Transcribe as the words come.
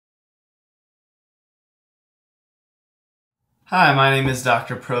Hi, my name is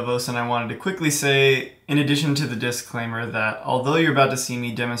Dr. Provost, and I wanted to quickly say, in addition to the disclaimer, that although you're about to see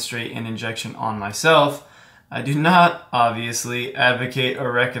me demonstrate an injection on myself, I do not, obviously, advocate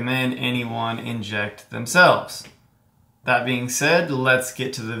or recommend anyone inject themselves. That being said, let's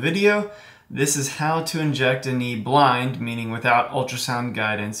get to the video. This is how to inject a knee blind, meaning without ultrasound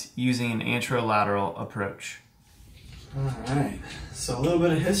guidance, using an anterolateral approach. Alright, so a little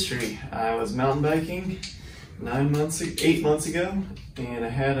bit of history. I was mountain biking 8 months ago, and I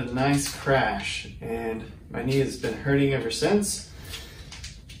had a nice crash, and my knee has been hurting ever since,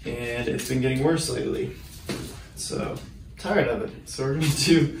 and it's been getting worse lately. So, tired of it. So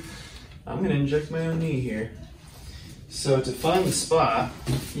I'm gonna inject my own knee here. So to find the spot,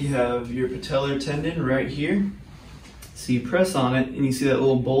 you have your patellar tendon right here. So you press on it, and you see that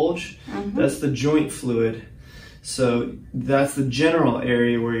little bulge? That's the joint fluid. So that's the general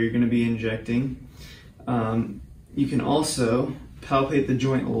area where you're gonna be injecting. You can also palpate the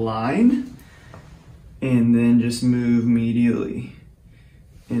joint line and then just move medially.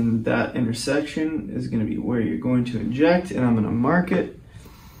 And that intersection is going to be where you're going to inject, and I'm going to mark it.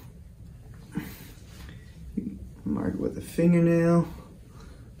 Mark it with a fingernail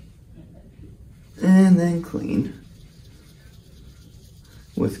and then clean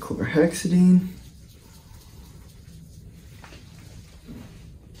with chlorhexidine.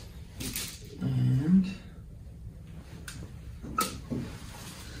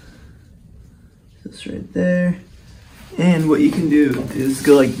 This right there. And what you can do is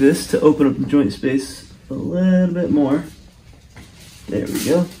go like this to open up the joint space a little bit more. There we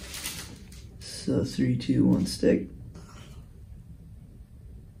go. So 3, 2, 1, stick.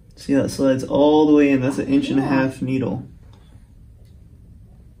 See how it slides all the way in? That's an 1.5 inch needle.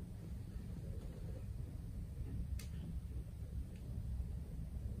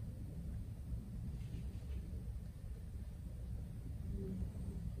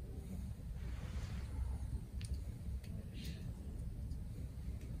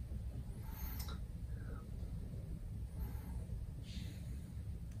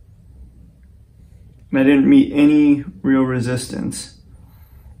 I didn't meet any real resistance.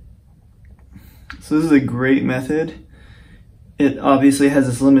 So this is a great method. It obviously has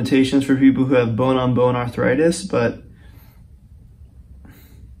its limitations for people who have bone-on-bone arthritis, but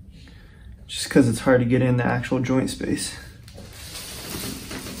just because it's hard to get in the actual joint space.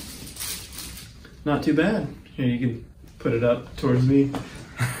 Not too bad. Here, you can put it up towards me.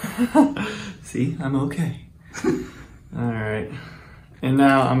 See, I'm okay. All right. And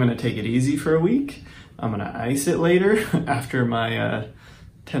now I'm gonna take it easy for a week. I'm gonna ice it later after my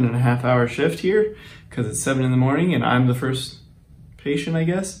 10.5 hour shift here, because it's 7 in the morning and I'm the first patient, I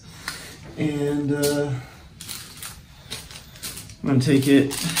guess. And I'm gonna take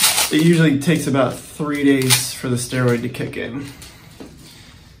it. It usually takes about 3 days for the steroid to kick in.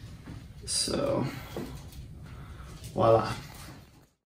 So, voila.